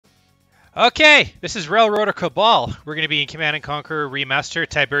Okay, this is Railroader Cabal. We're going to be in Command & Conquer Remaster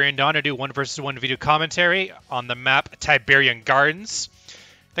Tiberian Dawn to do 1 versus 1 video commentary on the map Tiberian Gardens.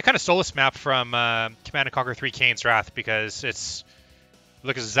 They kind of stole this map from Command & Conquer 3 Kane's Wrath because it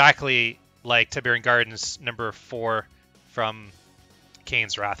looks exactly like Tiberian Gardens number 4 from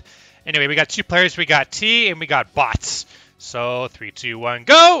Kane's Wrath. Anyway, we got 2 players. We got T and we got BoTz. So 3, 2, 1,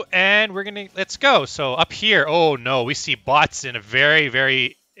 go! And let's go. So up here, oh no, we see BoTz in a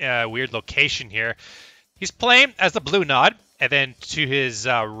very weird location here. He's playing as the blue nod, and then to his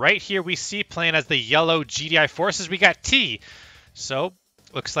right here we see playing as the yellow GDI forces. We got T. So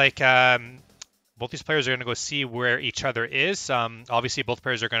looks like both these players are going to go see where each other is. Obviously both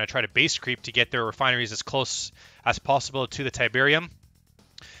players are going to try to base creep to get their refineries as close as possible to the Tiberium.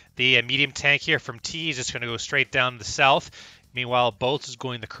 The medium tank here from T is just going to go straight down the south. Meanwhile, BoTz is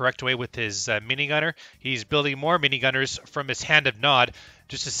going the correct way with his minigunner. He's building more minigunners from his hand of nod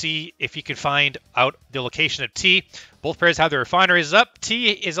just to see if he can find out the location of T. Both players have their refineries up. T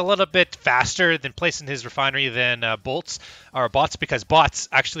is a little bit faster than placing his refinery than BoTz because BoTz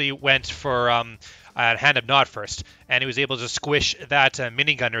actually went for hand of nod first, and he was able to squish that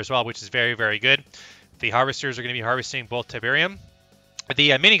minigunner as well, which is very good. The harvesters are going to be harvesting both Tiberium. The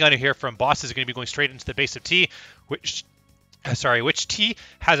minigunner here from BoTz is going to be going straight into the base of T, which T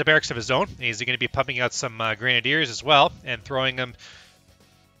has a barracks of his own. He's going to be pumping out some grenadiers as well and throwing them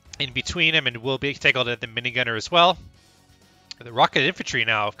in between him, and will be take out the minigunner as well. The rocket infantry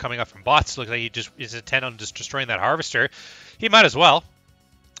now coming up from BoTz looks like he just is intent on just destroying that harvester. He might as well,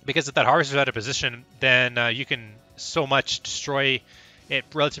 because if that harvester's out of position, then you can so much destroy it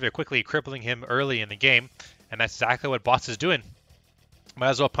relatively quickly, crippling him early in the game, and that's exactly what BoTz is doing. Might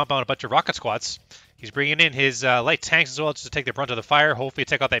as well pump out a bunch of rocket squads. He's bringing in his light tanks as well just to take the brunt of the fire. Hopefully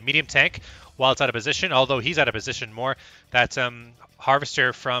take out that medium tank while it's out of position, although he's out of position more. That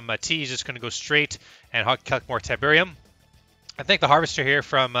harvester from T is just going to go straight and collect more Tiberium. I think the harvester here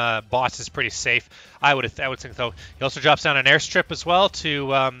from BoTz is pretty safe. I would think so. He also drops down an airstrip as well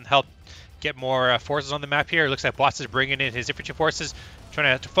to help get more forces on the map here. It looks like BoTz is bringing in his infantry forces,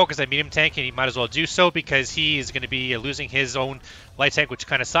 trying to focus that medium tank, and he might as well do so because he is going to be losing his own light tank, which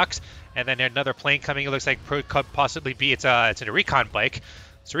kind of sucks. And then another plane coming. It looks like could possibly be it's a recon bike.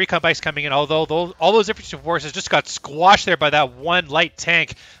 So recon bike's coming in, although all those infantry forces just got squashed there by that one light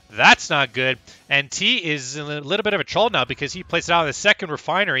tank. That's not good. And T is in a little bit of a troll now because he placed it out on the second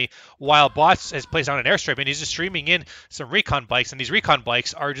refinery while BoTz has placed on an airstrip, and he's just streaming in some recon bikes, and these recon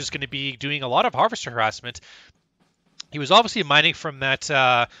bikes are just going to be doing a lot of harvester harassment. He was obviously mining from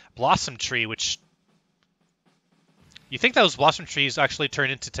that blossom tree, which you think those blossom trees actually turn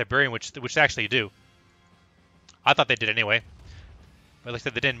into Tiberian, which they actually do. I thought they did anyway. But it looks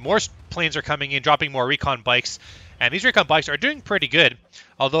like they didn't. More planes are coming in, dropping more recon bikes, and these recon bikes are doing pretty good.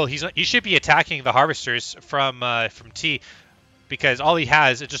 Although he should be attacking the harvesters from T, because all he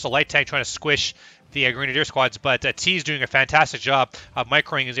has is just a light tank trying to squish the grenadier squads. But T is doing a fantastic job of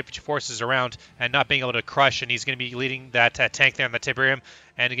microing his infantry forces around and not being able to crush. And he's going to be leading that tank there on the Tiberium,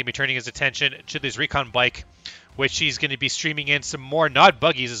 and he's going to be turning his attention to this recon bike, which he's going to be streaming in some more nod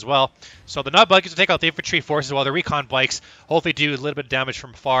buggies as well. So the nod buggies will take out the infantry forces while the recon bikes hopefully do a little bit of damage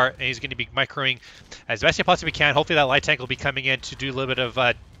from far, and he's going to be microing as best he possibly can. Hopefully that light tank will be coming in to do a little bit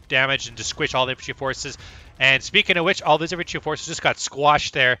of damage and to squish all the infantry forces. And speaking of which, all those infantry forces just got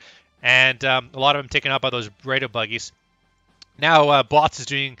squashed there, and a lot of them taken out by those radio buggies. Now BoTz is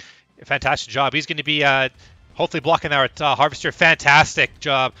doing a fantastic job. He's going to be hopefully blocking that harvester. Fantastic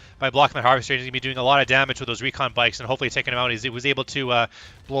job by blocking the harvester. He's going to be doing a lot of damage with those recon bikes and hopefully taking him out. He was able to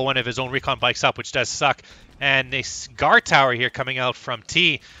blow one of his own recon bikes up, which does suck. And a guard tower here coming out from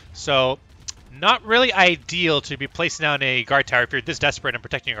T. So not really ideal to be placing down a guard tower if you're this desperate and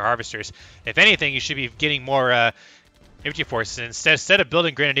protecting your harvesters. If anything, you should be getting more infantry forces. Instead of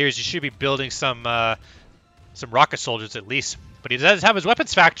building grenadiers, you should be building some rocket soldiers at least. But he does have his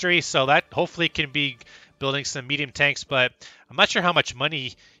weapons factory, so that hopefully can be building some medium tanks, but I'm not sure how much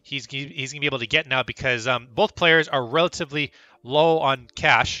money he's going to be able to get now because both players are relatively low on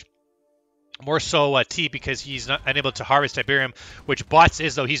cash. More so T because he's not unable to harvest Tiberium, which BoTz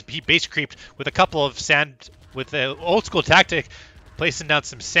is, though. He base creeped with a couple of with the old school tactic, placing down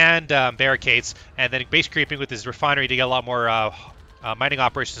some sand barricades and then base creeping with his refinery to get a lot more mining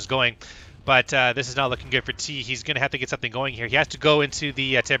operations going. But this is not looking good for T. He's going to have to get something going here. He has to go into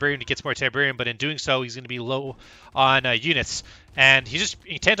the Tiberium to get some more Tiberium, but in doing so, he's going to be low on units. And he's just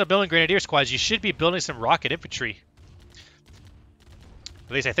intent on building grenadier squads. You should be building some rocket infantry.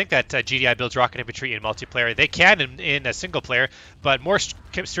 At least I think that GDI builds rocket infantry in multiplayer. They can in a single player, but more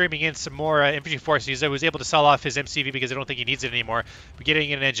kept streaming in some more infantry forces. He was able to sell off his MCV because I don't think he needs it anymore. We're getting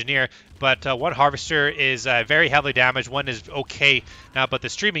in an engineer, but one harvester is very heavily damaged. One is okay now, but the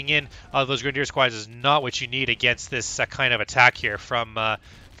streaming in of those grenadier squads is not what you need against this kind of attack here from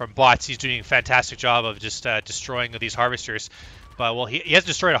BoTz. He's doing a fantastic job of just destroying these harvesters. But, well, he hasn't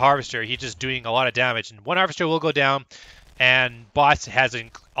destroyed a harvester. He's just doing a lot of damage. And one harvester will go down. And BoTz has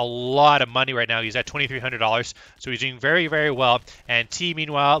a lot of money right now. He's at $2,300. So he's doing very, very well. And T,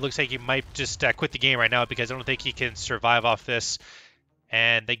 meanwhile, it looks like he might just quit the game right now because I don't think he can survive off this.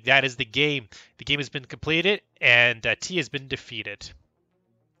 And that is the game. The game has been completed. And T has been defeated.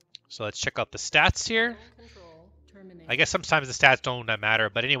 So let's check out the stats here. I guess sometimes the stats don't matter.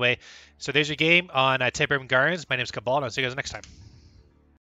 But anyway, so there's your game on Tiberian Gardens. My name is Cabal, and I'll see you guys next time.